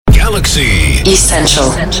Galaxie. Essential.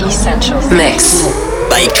 Mix.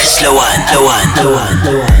 By Chris Lowan.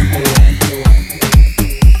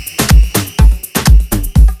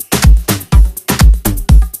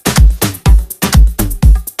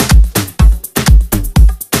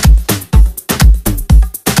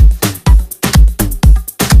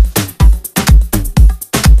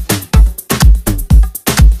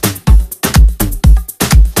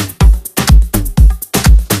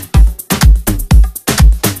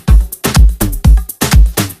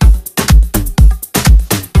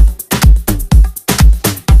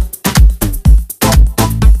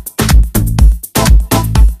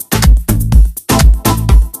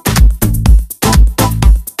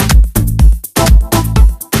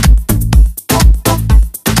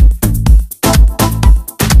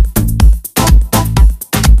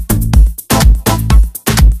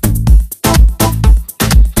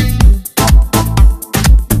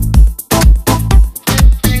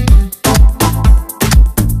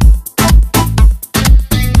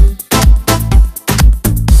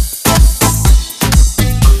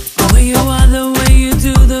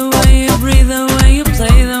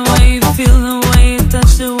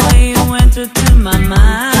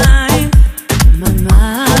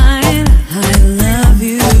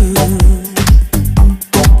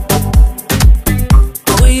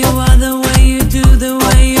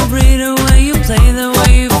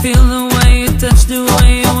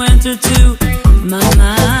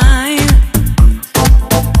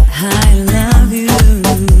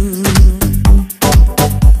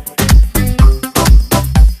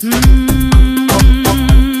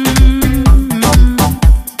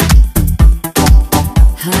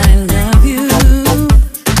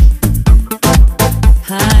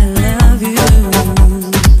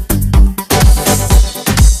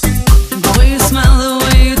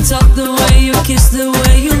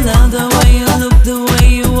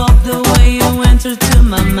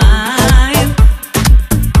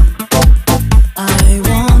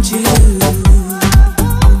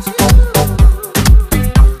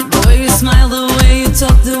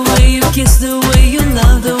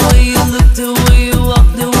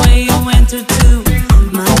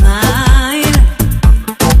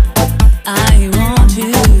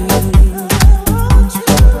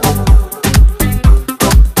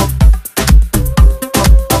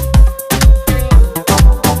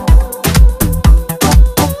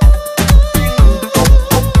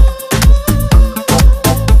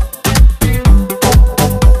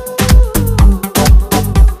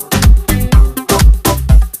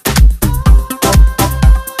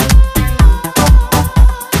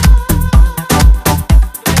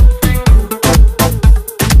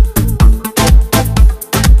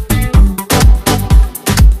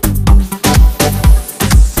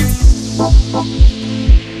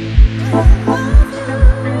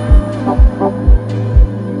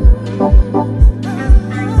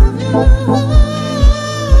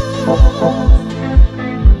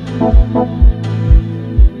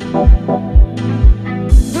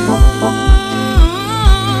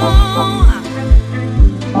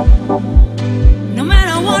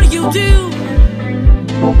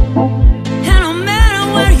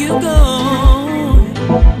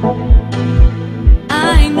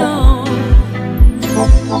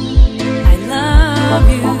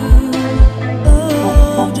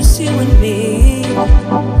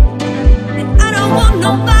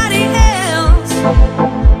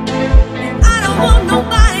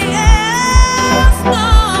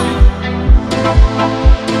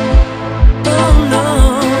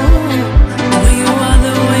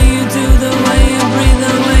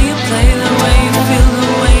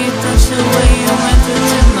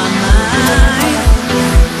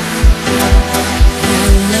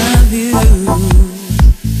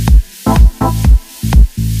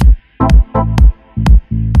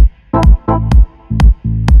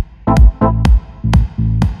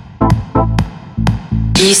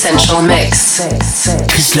 Essential Mix.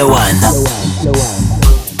 Chris Lowan.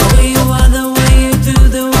 The way you are, the way you do,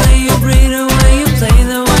 the way you breathe, the way you play,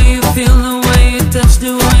 the way you feel, the way you touch,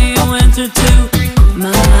 the way you enter to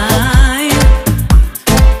my mind.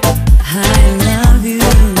 I love you.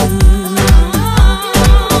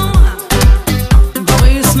 The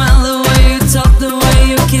way you smile, the way you talk, the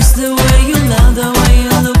way you kiss, the way you love, the way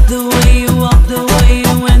you look, the way you walk, the way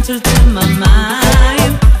you enter to my mind.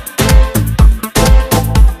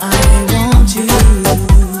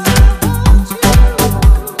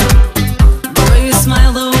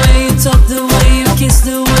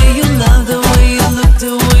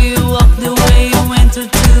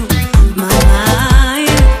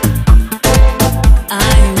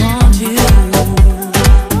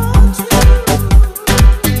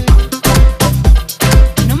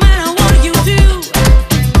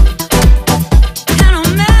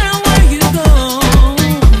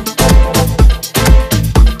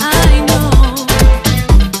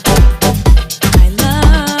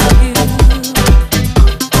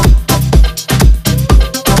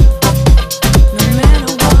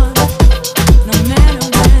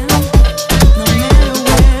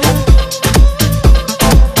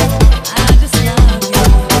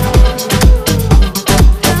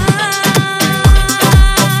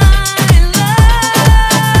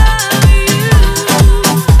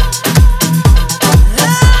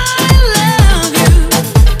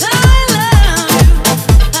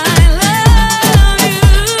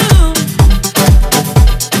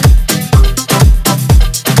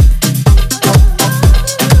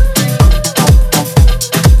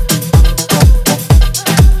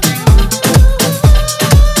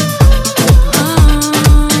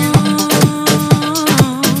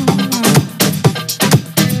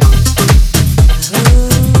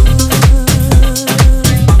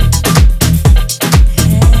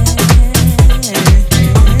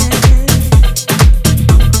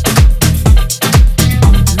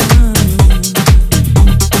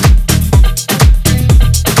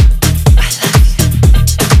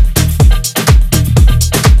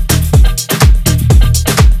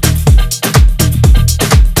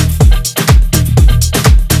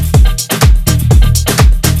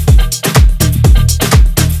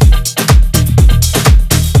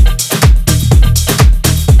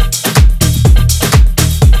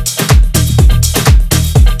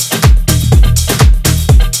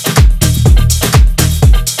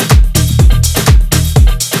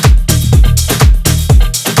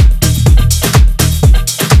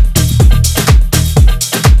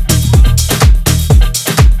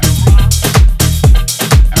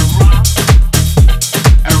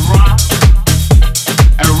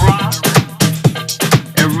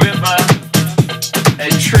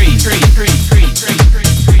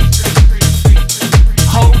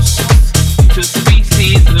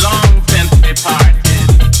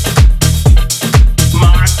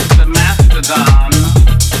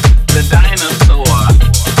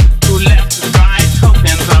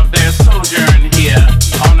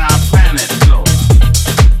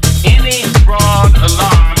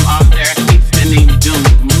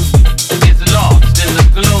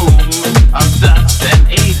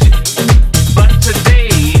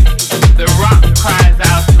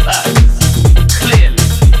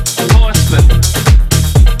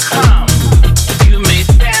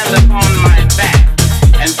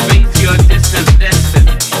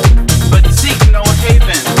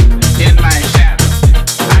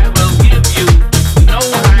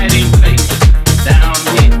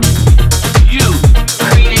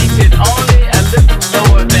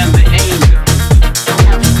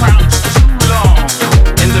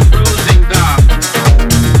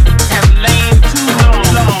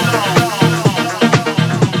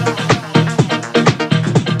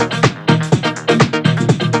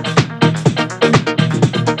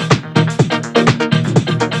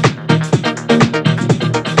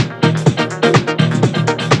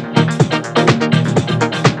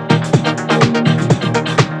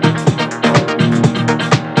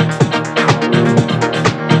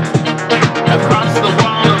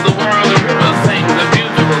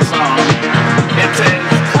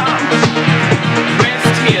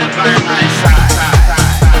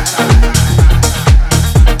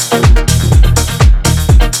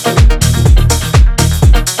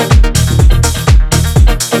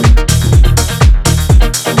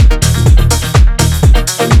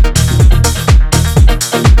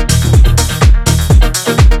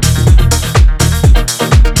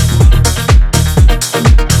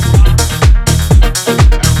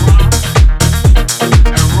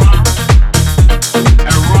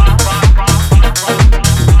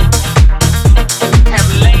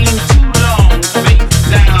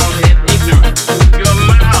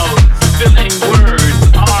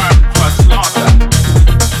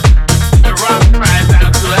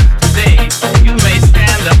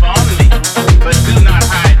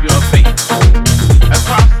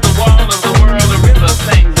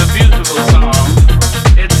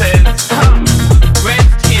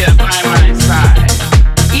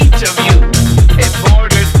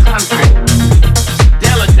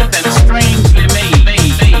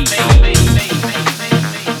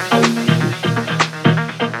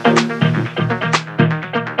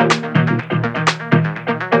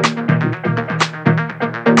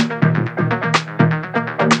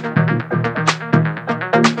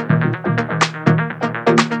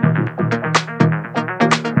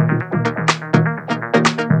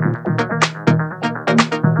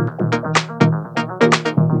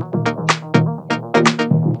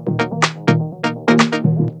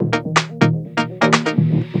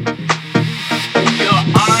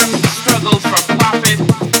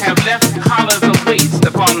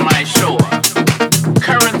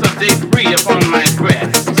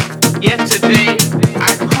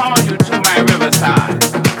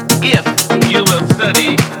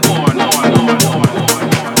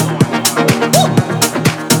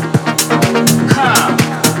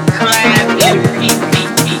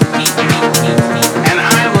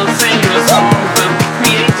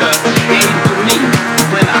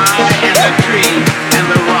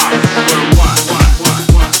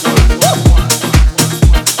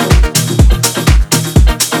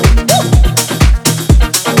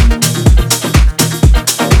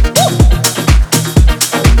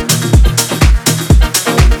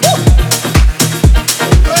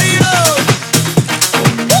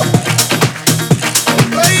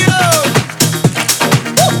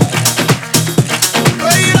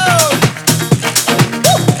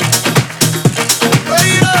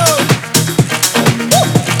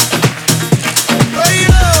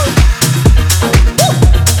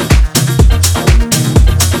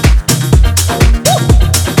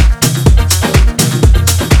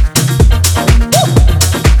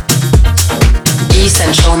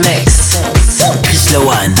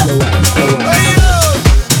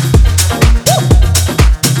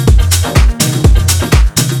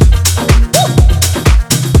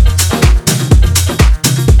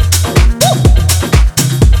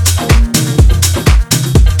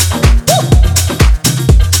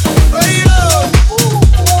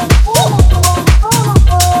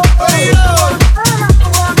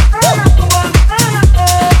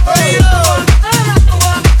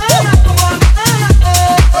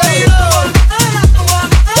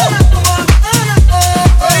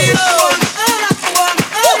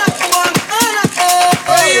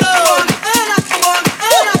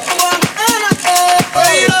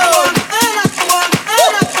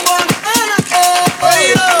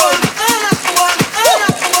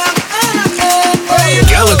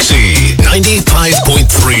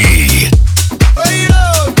 95.3.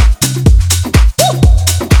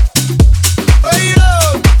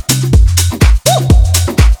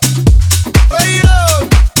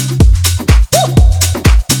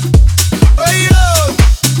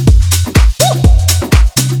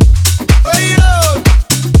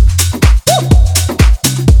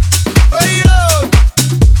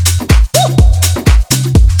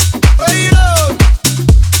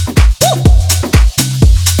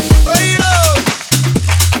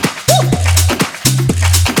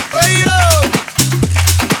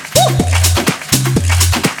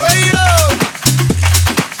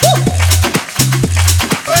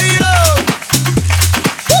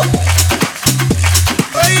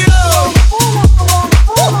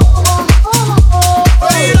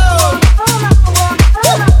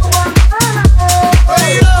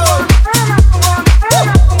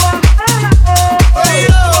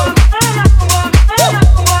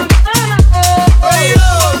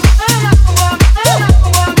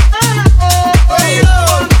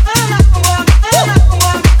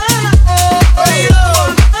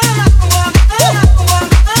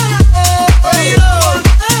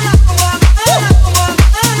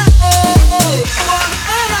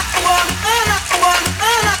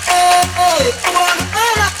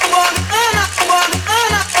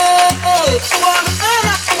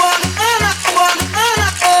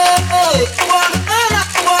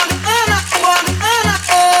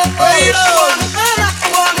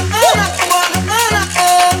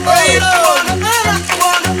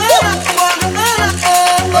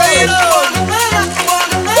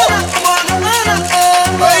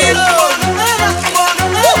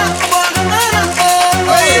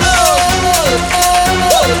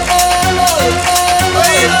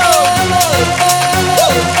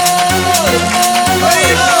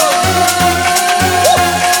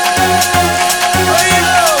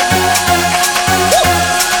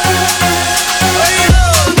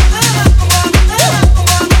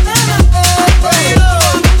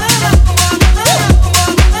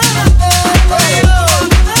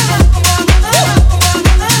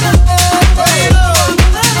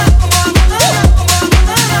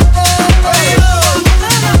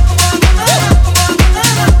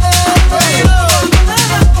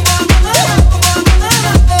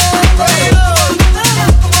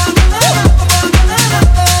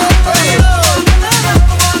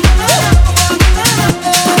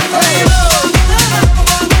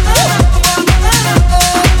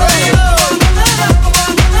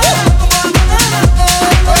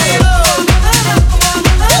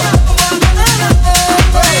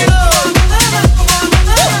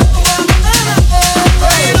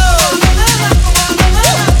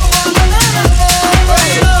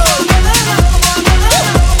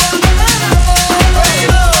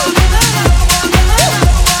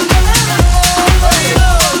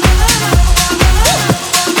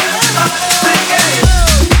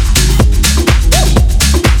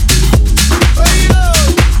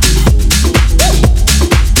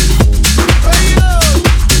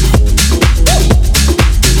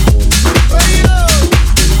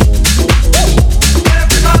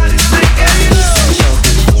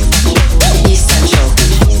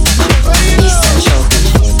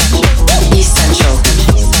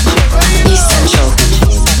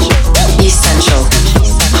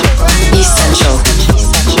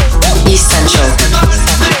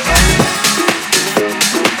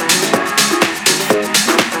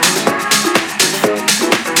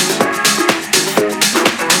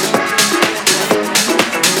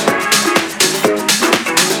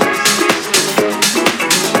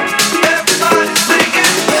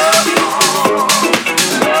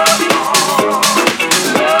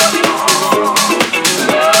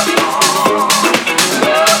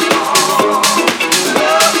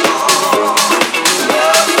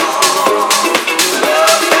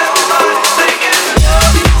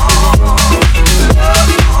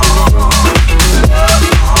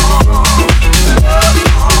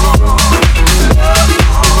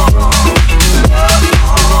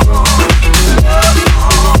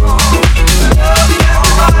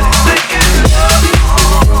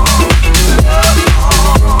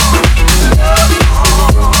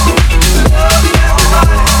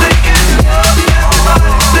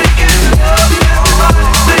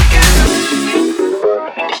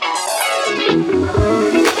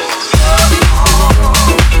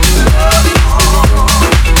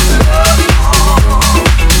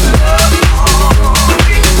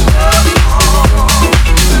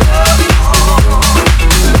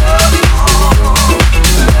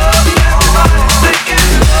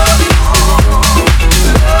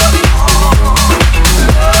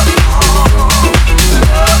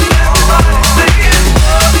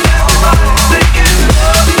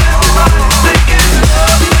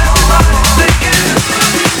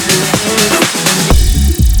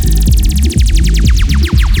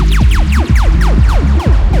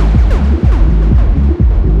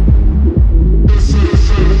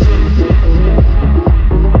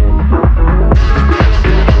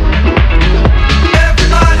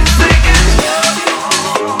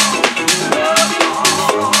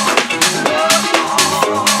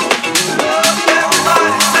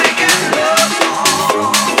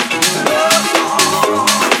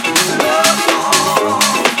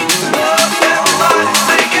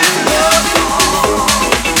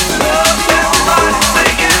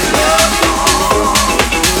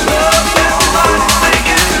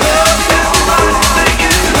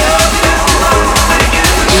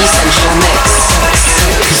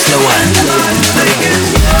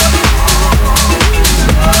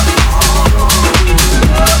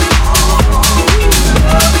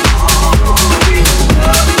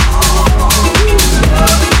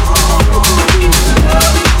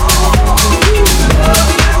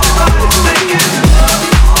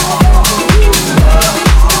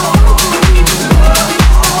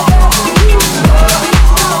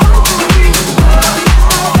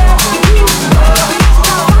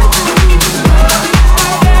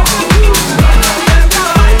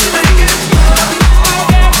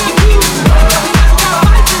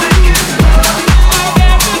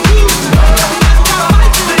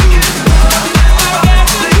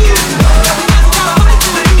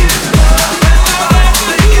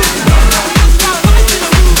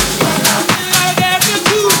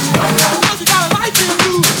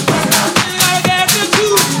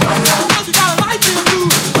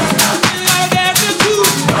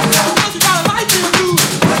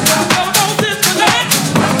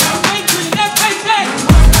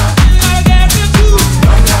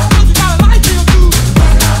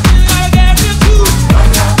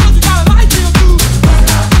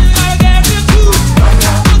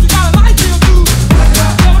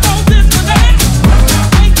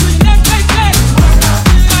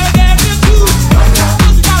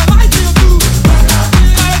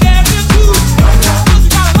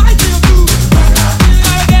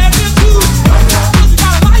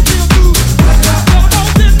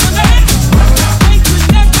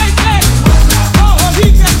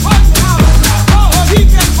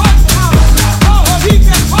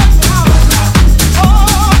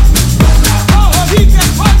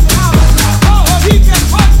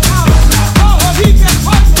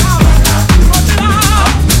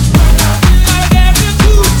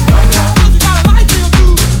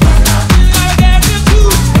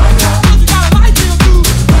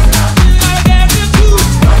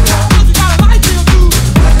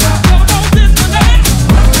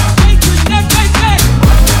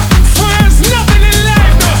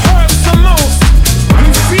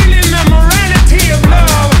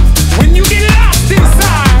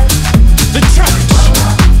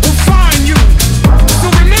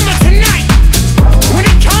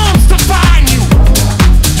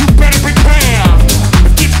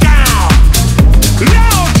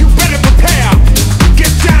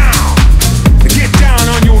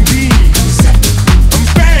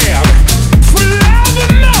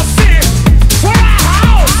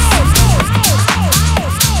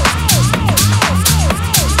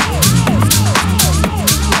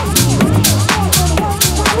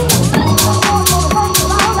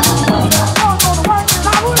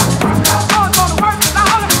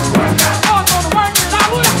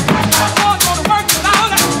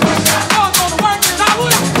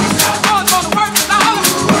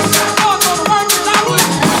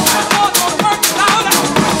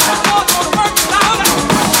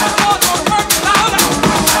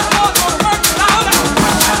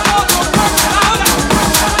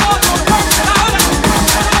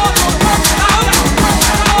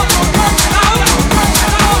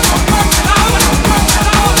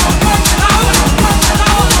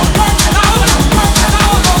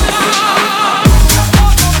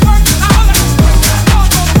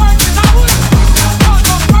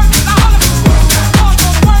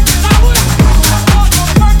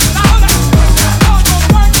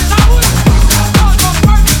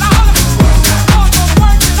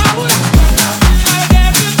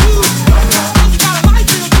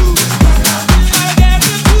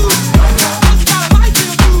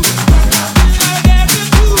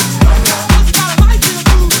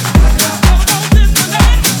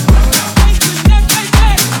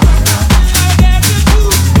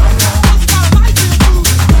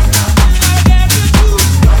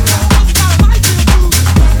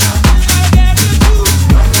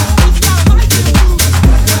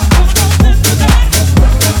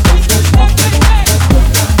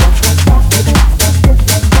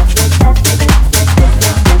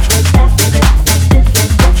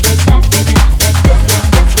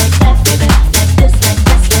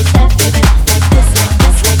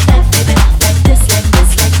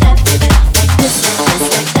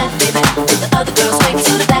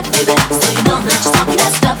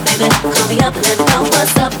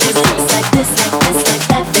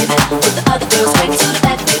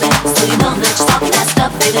 talking that stuff,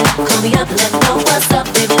 baby. Call me up and let me know what's up,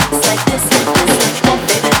 baby. It's like this, like that,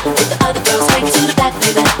 baby. With the other girls way to the back,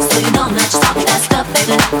 baby. So you know I'm not just talking that stuff,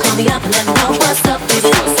 baby. Call me up and let me know what's up, baby.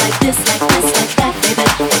 It's like this, like that, baby.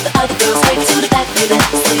 With the other girls way to the back, baby.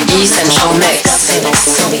 So you know I'm not just Essential talking that mix. stuff, baby.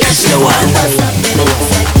 Call me up and Slow let me know one. what's up, baby. It's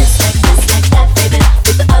like this, like that, baby.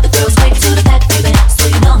 With the other girls way to the back, baby. So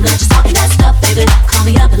you know I'm not just talking that stuff, baby. Call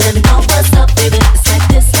me up and let me know what's up, baby. It's like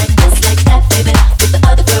this, like that, baby. With the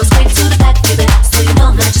other girls way to the back, baby. So you know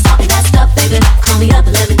I'm not just talking that stuff, baby. Call me up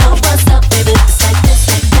and let me know what's up, baby. It's like this,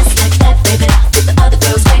 like that, baby. With the other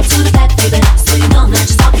girls way to the back, baby. So you know I'm not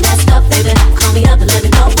just talking that stuff, baby. Call me up and let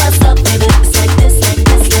me know what's up, baby. It's like this,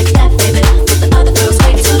 like that, baby. With the other girls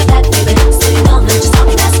way to the back, baby. So you know I'm not just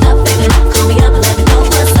talking that stuff, baby. Call me up and let me know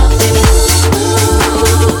what's up, baby.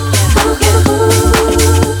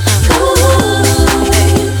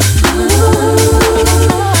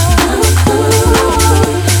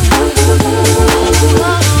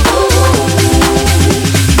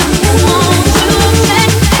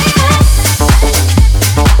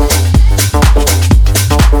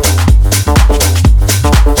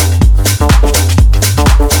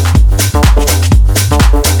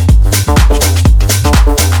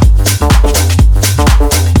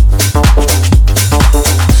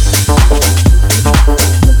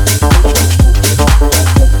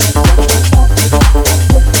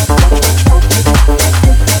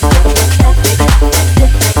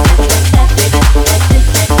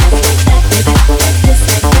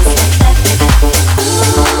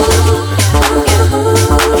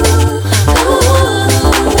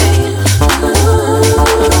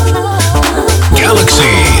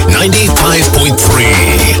 Galaxie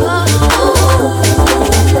 95.3.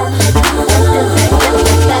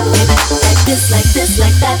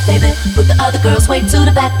 Like that, baby. With the other girls way to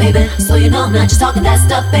the back, baby. So you know I'm not just talking that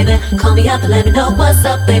stuff, baby. Call me up and let me know what's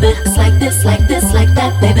up, baby. It's like this, like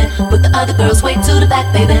that, baby. With the other girls way to the back, baby. So you know I'm not just talking that stuff, baby. Call me up and let me know what's up, baby. It's like this, like that, baby. With the other girls way to the back,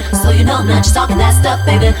 baby. So you know I'm not just talking that stuff, baby. Call me up and let me know what's up, baby. It's like this, like that, baby. With the other girls way to the back, baby. So you know I'm not just talking that stuff,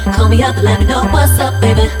 baby. Call me up and let me know what's up,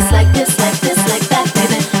 baby. It's like this, like that,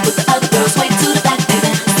 baby. With the other girls way to the back,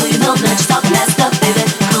 baby. So you know I'm not just talking that stuff, baby.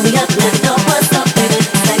 Call me up and let me know what's up, baby.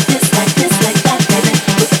 It's like this, like that, baby.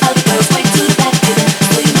 With the other girls way to the back, baby. So you know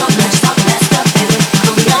I'm not just talking that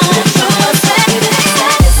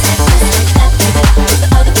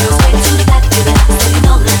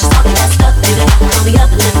stuff, baby. Call me up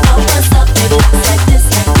and let me know what's up, baby. It's like this,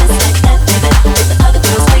 like that, baby. With the other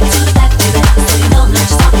girls way to the back, baby. So you know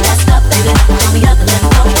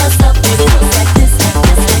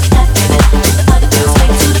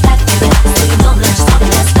I'm not just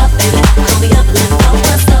talking that stuff, baby. Call me up and let me know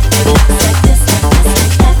what's up, baby. It's like this, like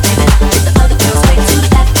that, baby. With the other girls way to the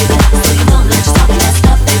back, baby. So you know I'm not just talking that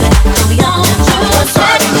stuff, baby. Call me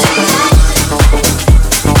up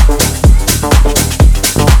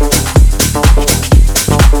and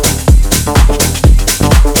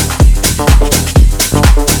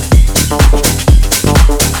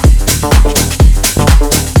let me know what's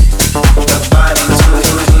up, baby.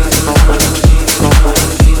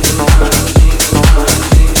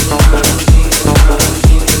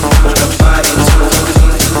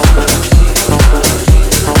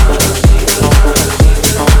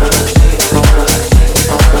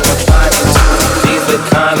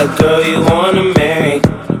 Girl you wanna marry,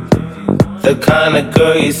 the kind of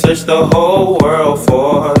girl you search the whole world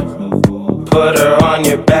for. Put her on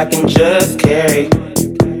your back and just carry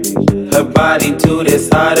her body to this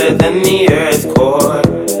hotter than the earth's core.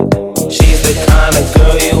 She's the kind of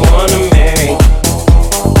girl you wanna marry,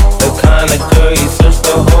 the kind of girl you search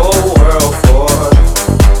the whole world for.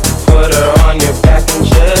 Put her on your back and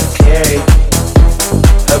just carry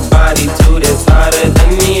her body to this hotter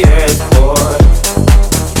than the earth's core.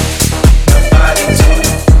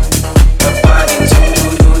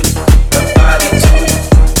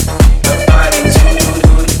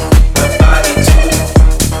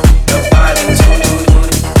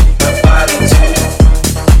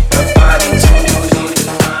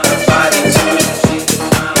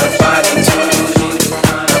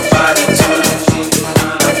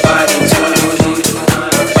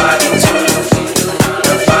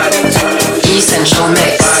 Essential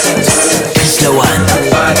mix. Slow one.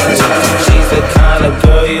 She's the kind of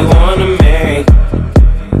girl you wanna marry,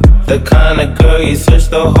 the kind of girl you search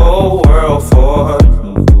the whole world for.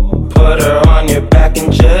 Put her on your back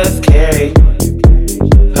and just carry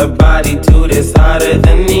her body to this hotter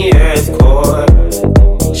than the earth's core.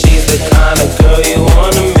 She's the kind of girl you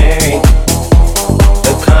wanna marry,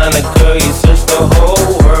 the kind of girl you search the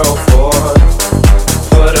whole world for.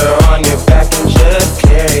 Put her on your back and just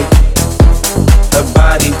carry her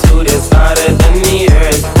body to this hotter than the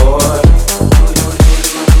earth's core.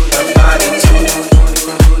 Her body to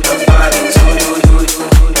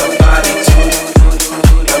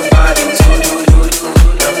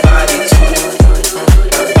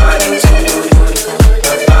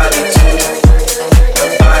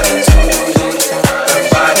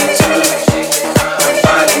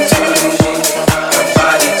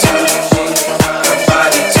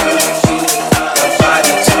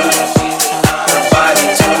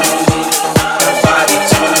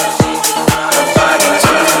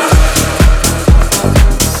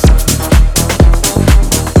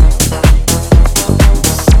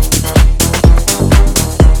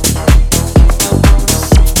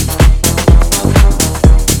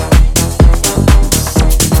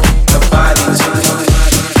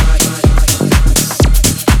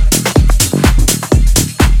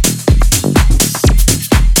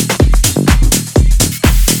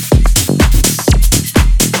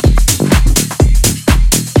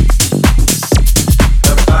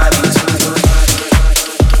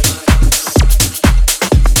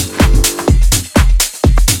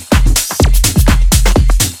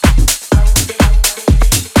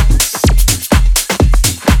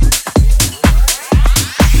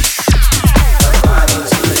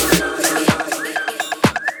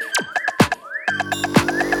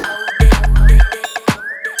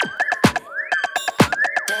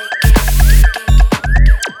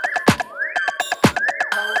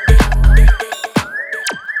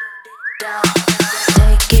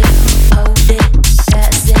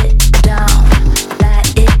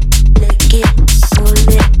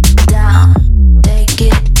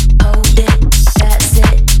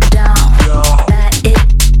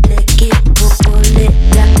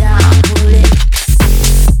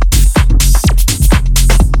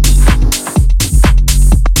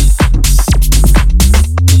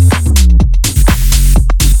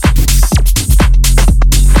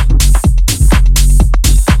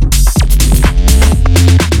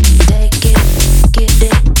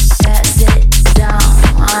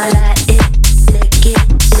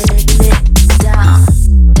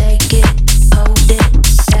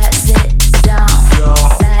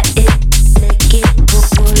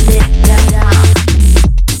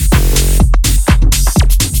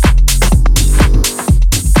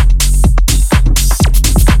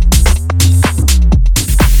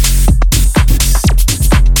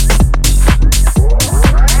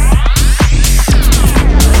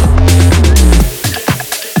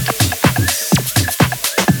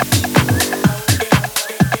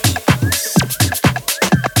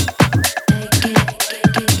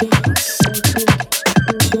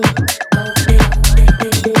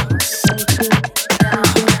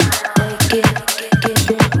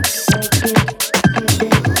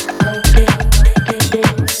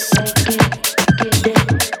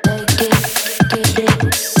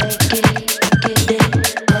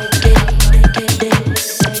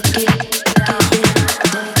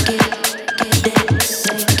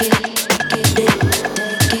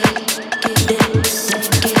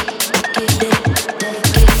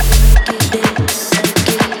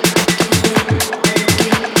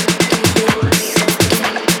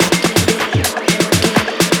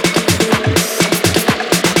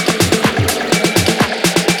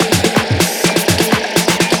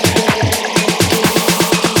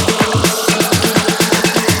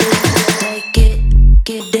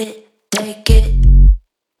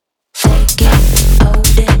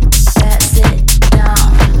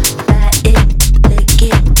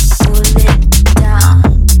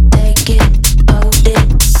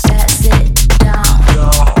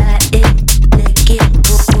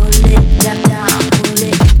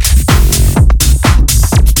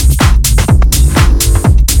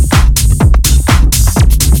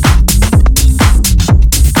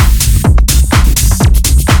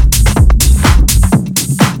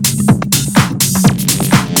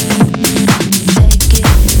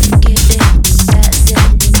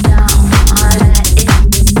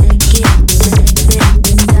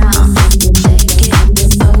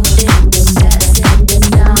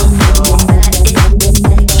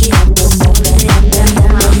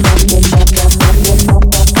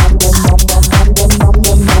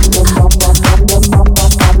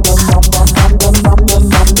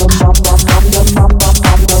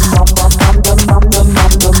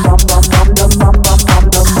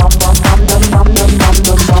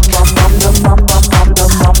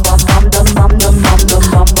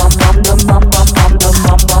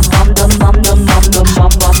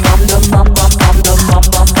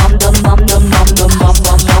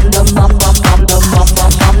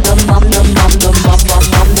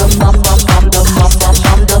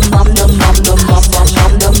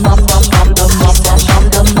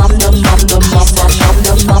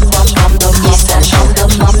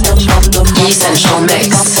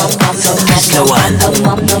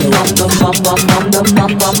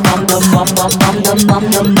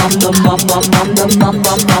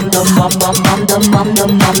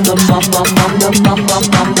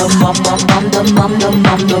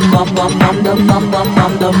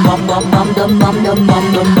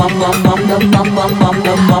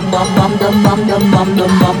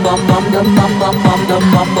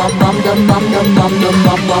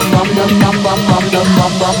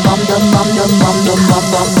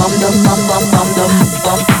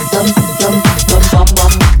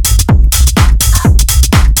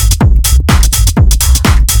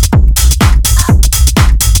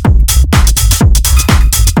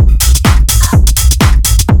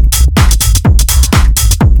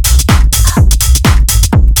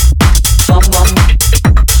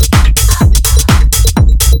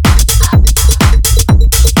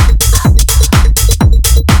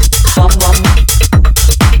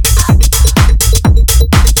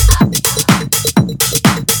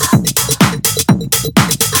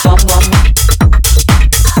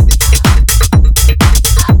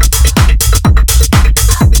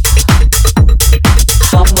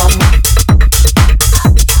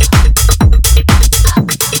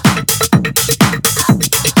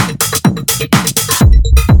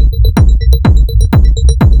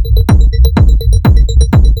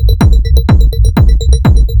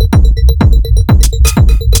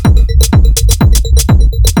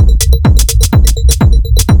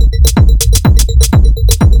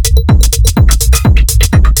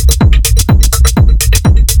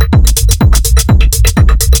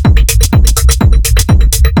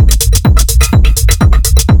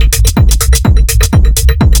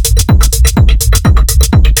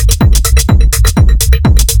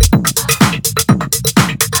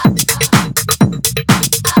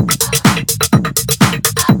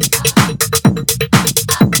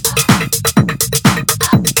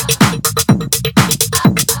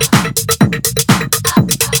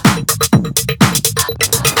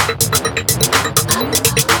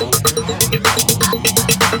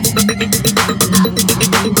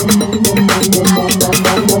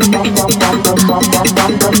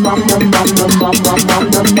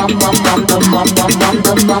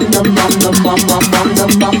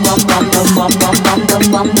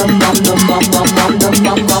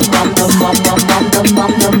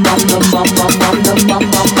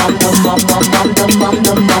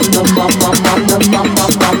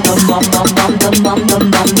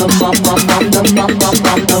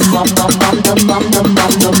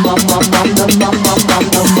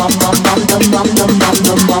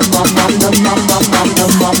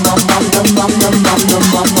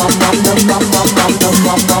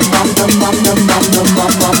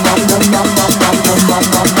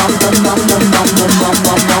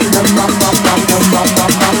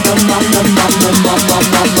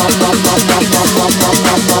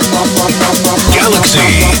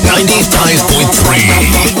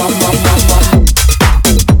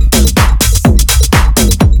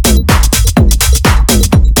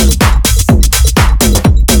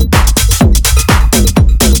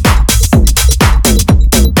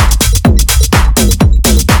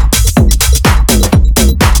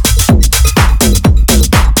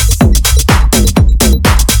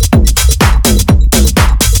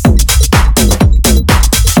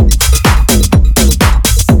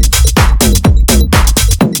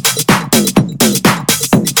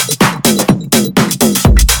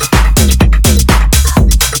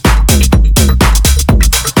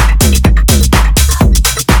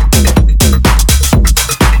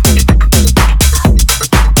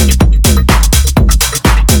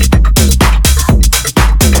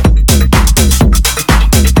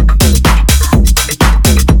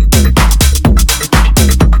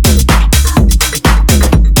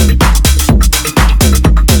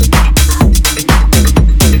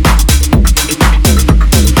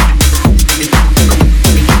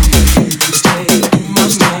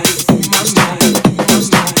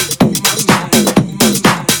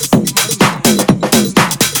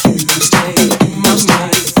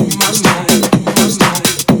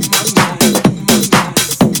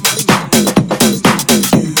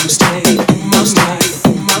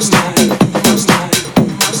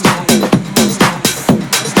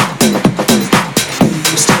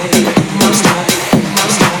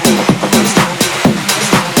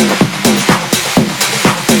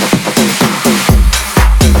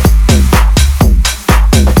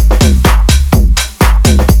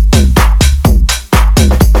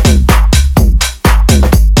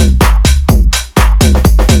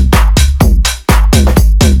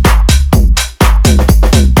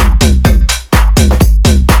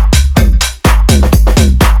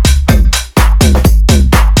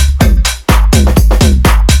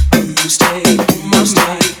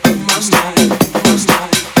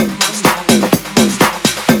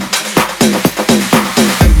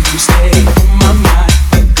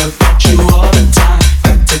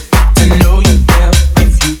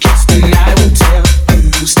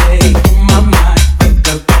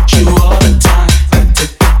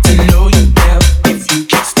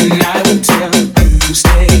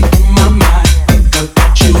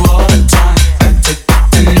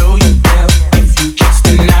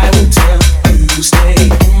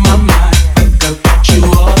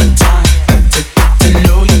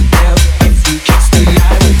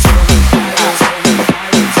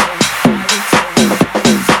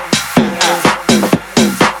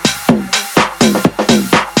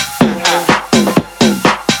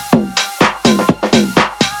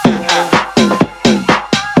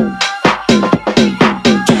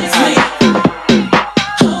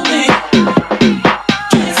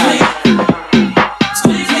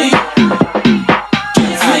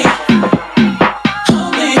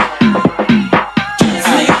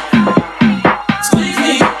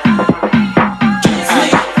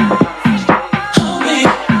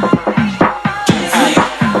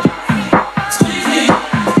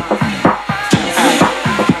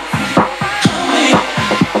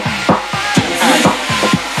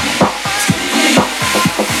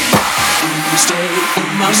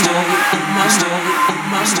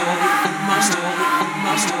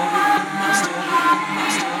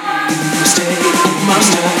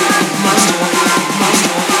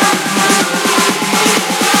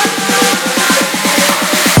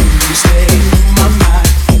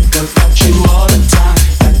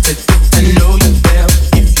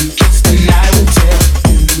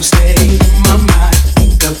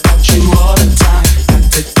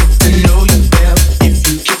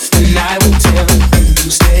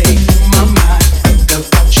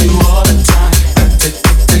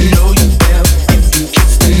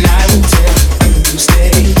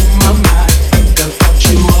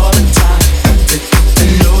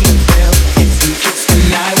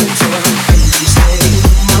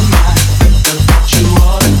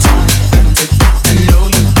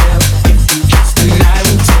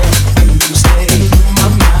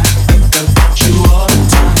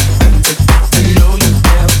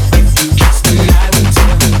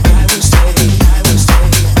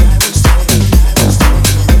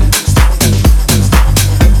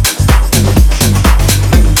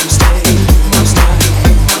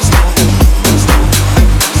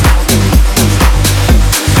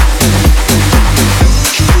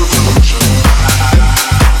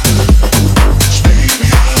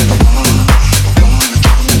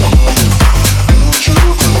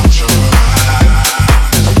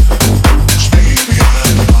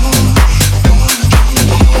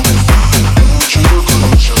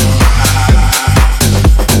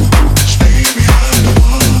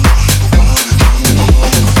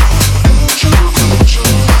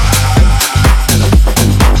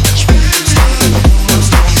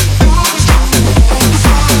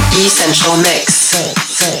Essential Mix.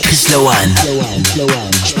 Slow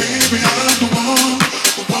one.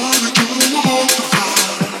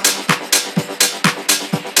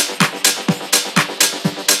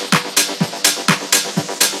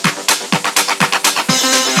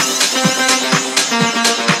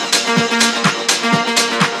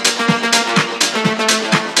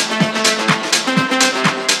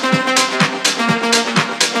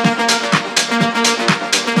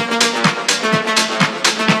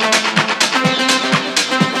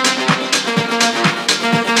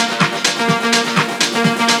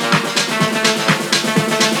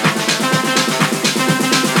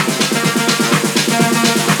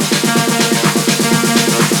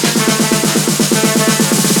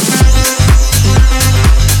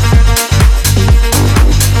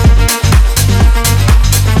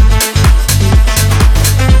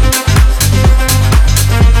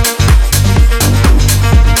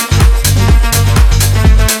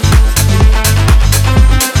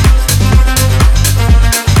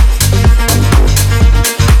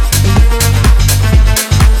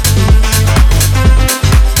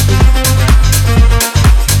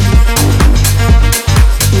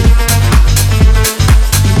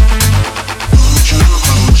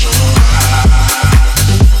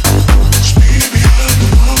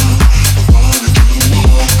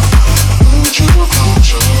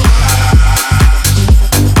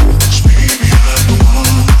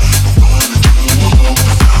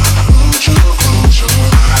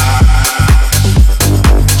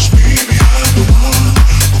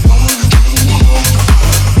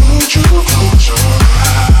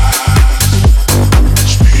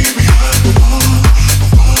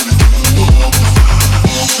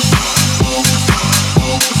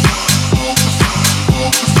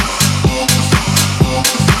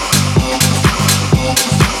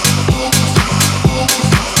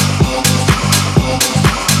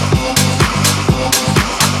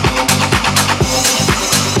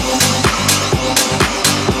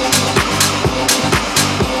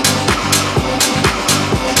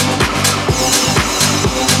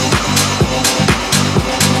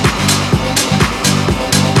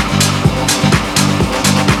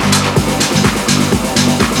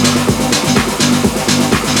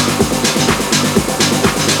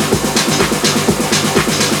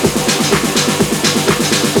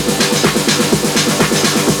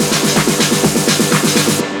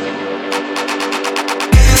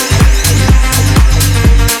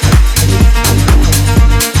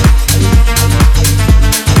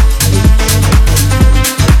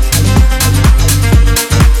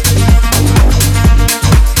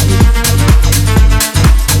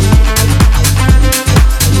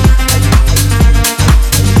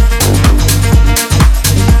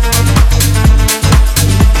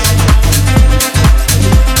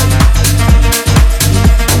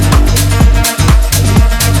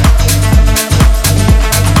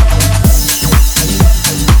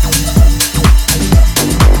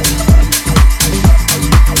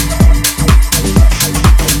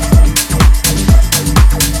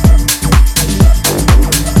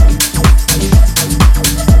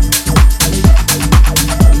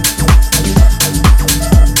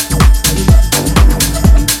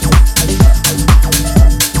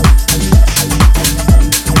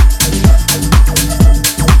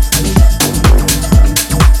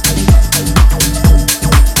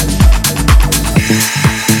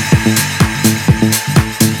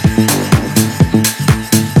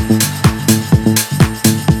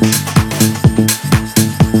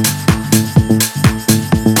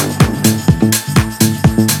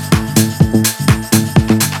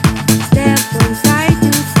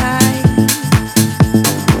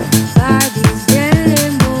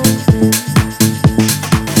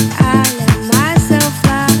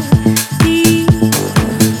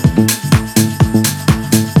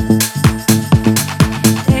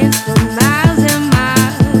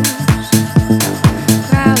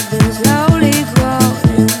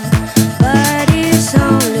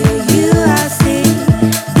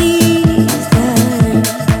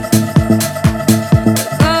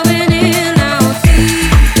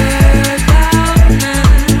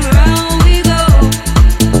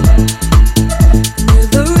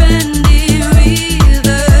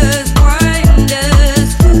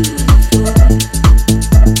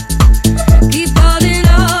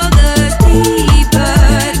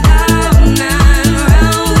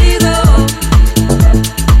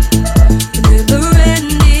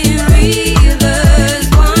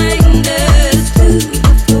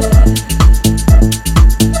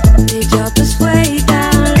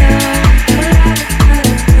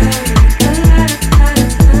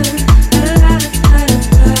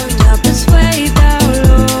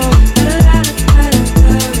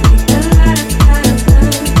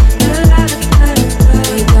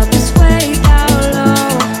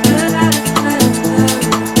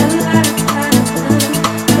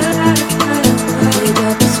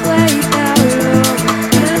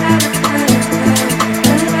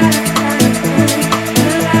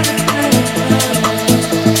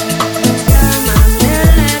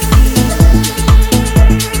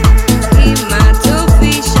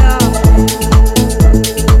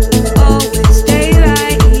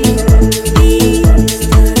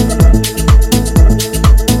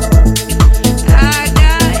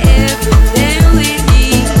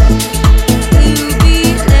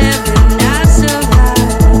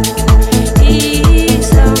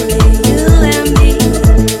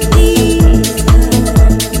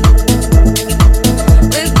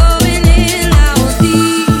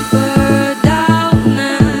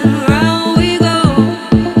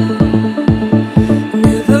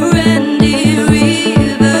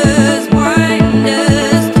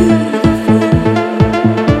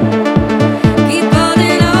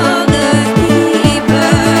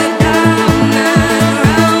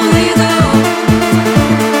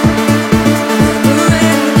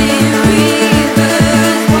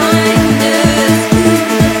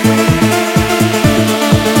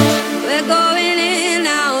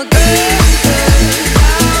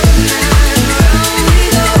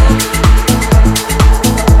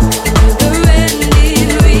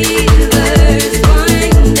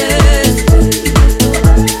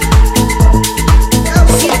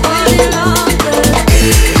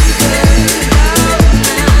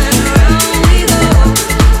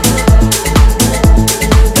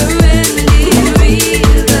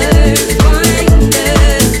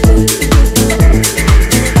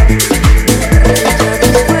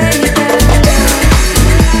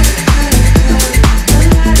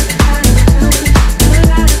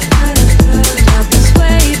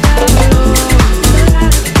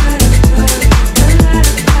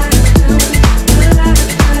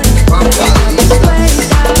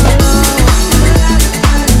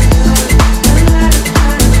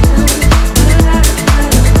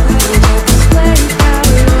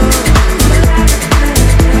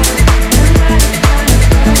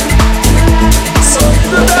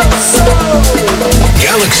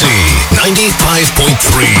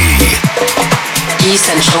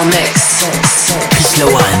 Essential Mix.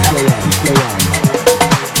 Slow one.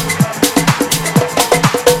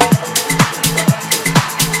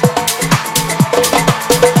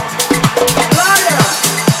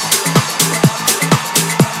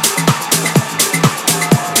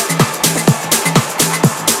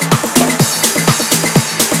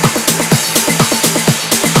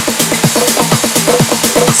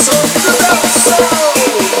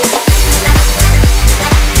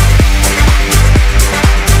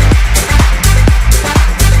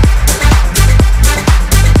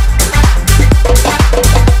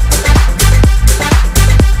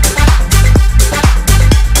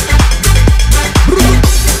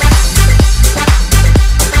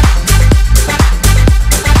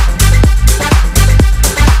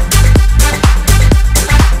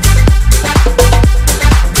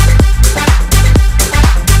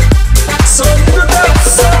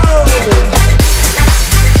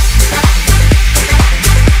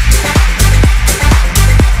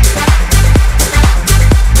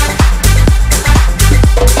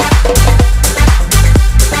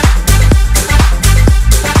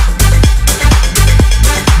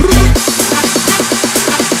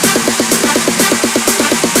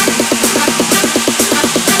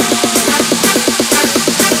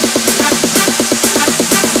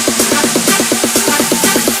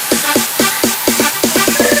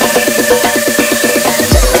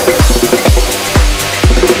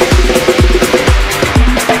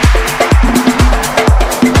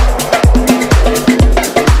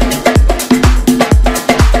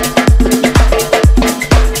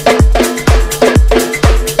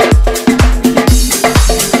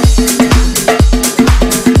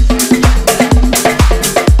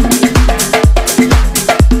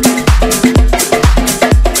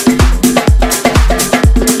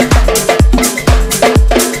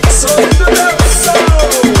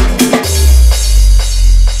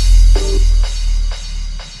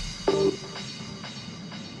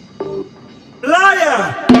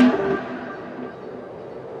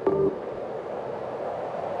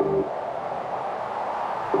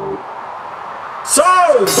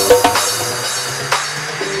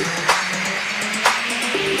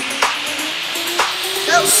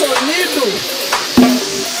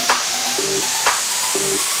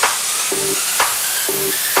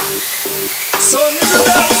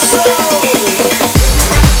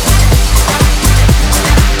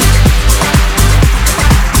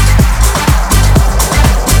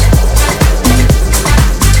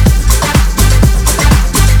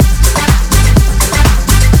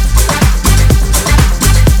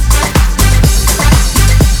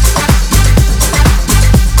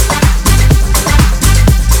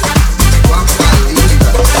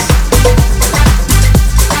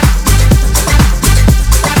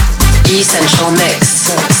 Essential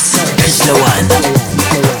Mix.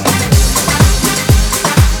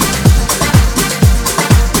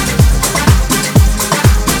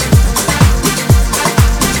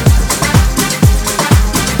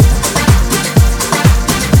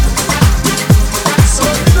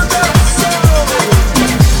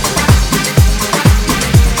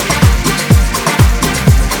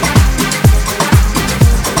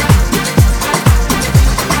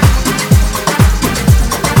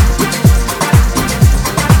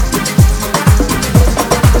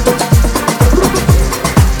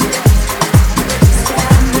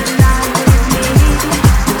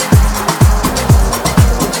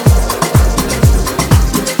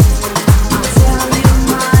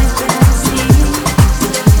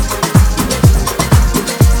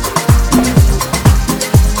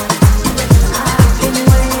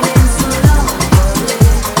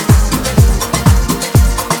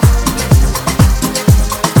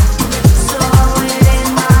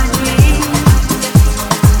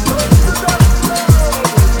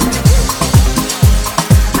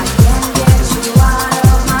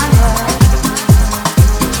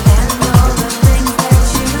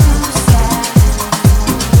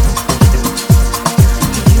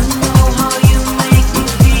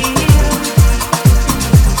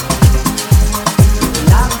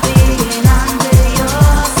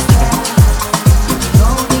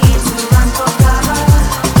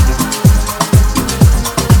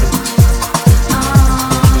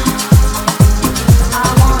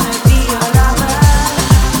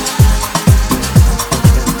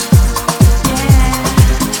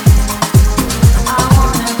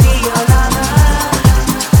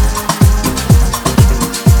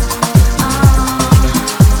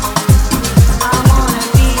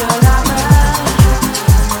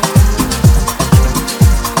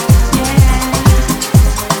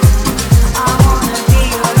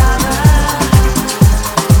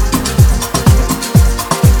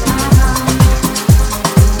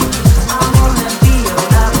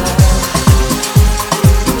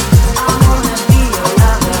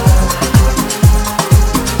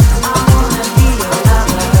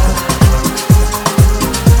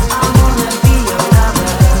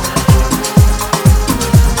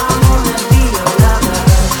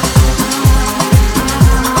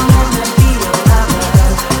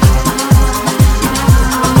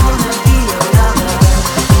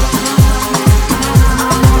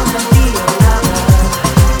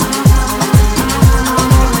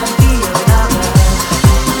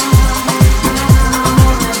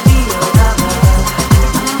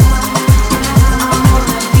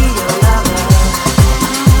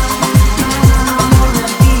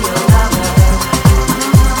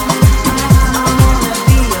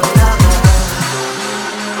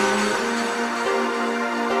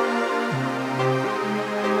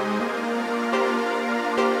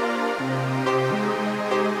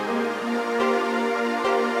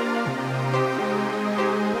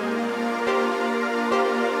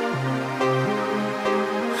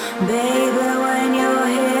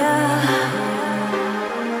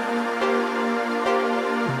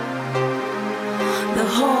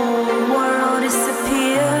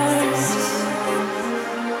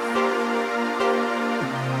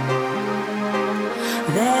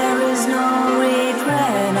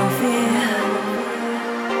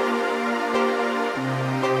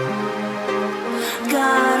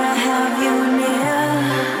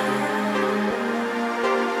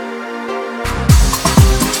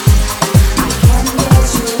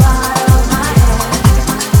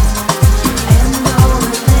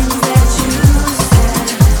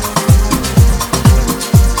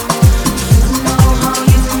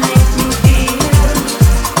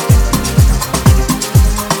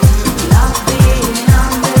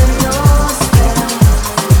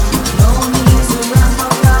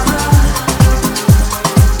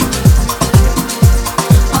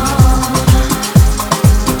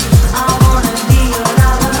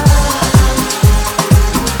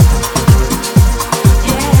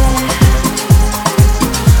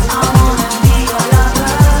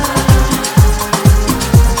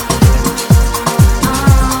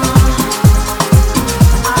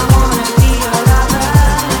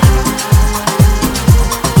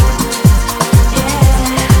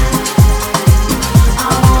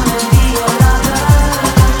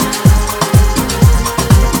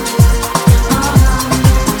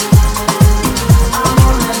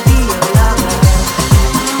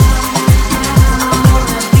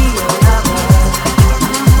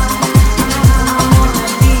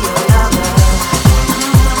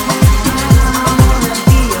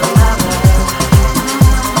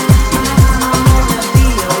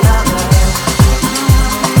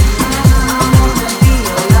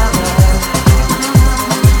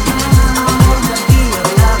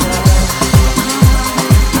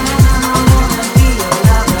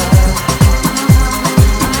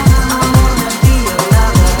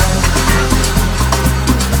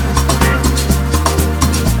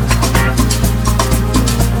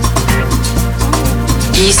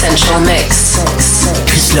 Essential Mix.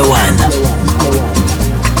 Chris Lowan.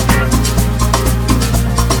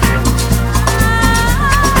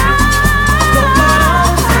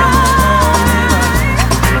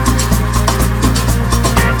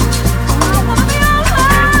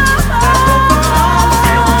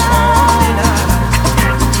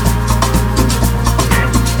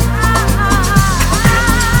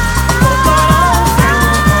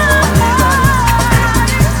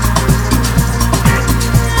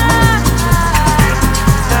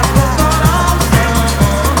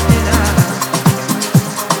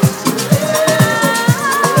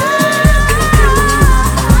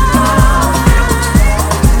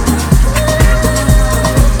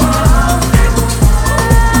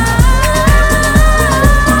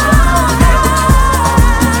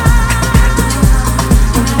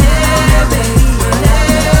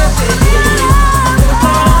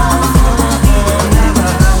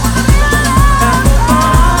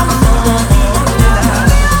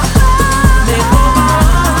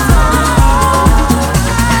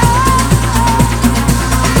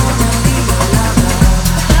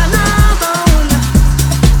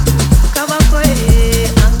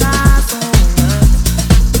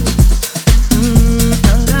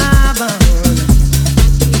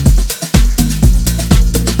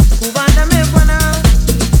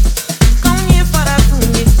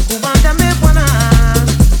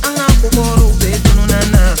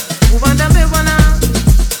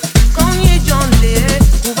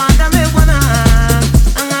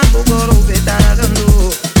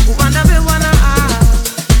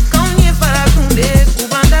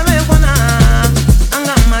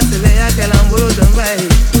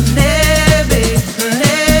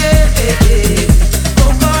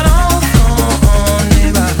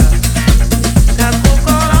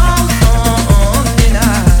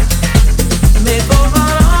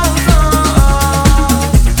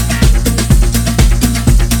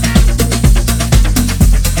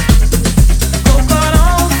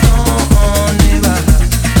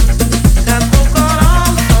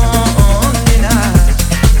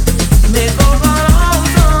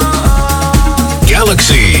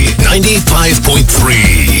 Galaxie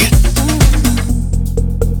 95.3.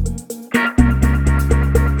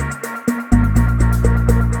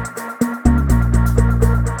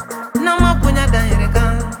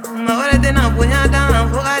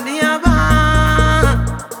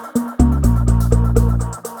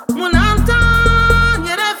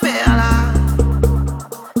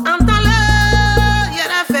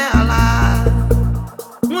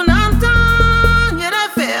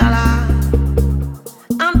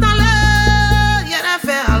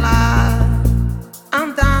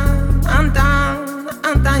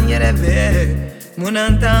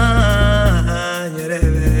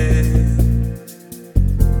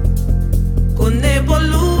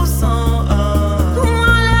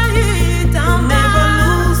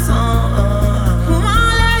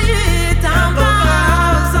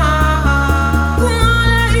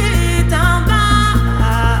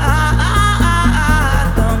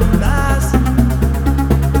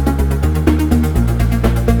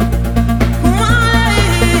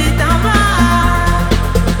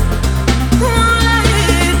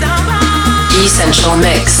 Essential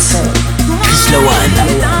Mix. Chris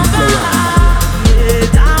Lowan.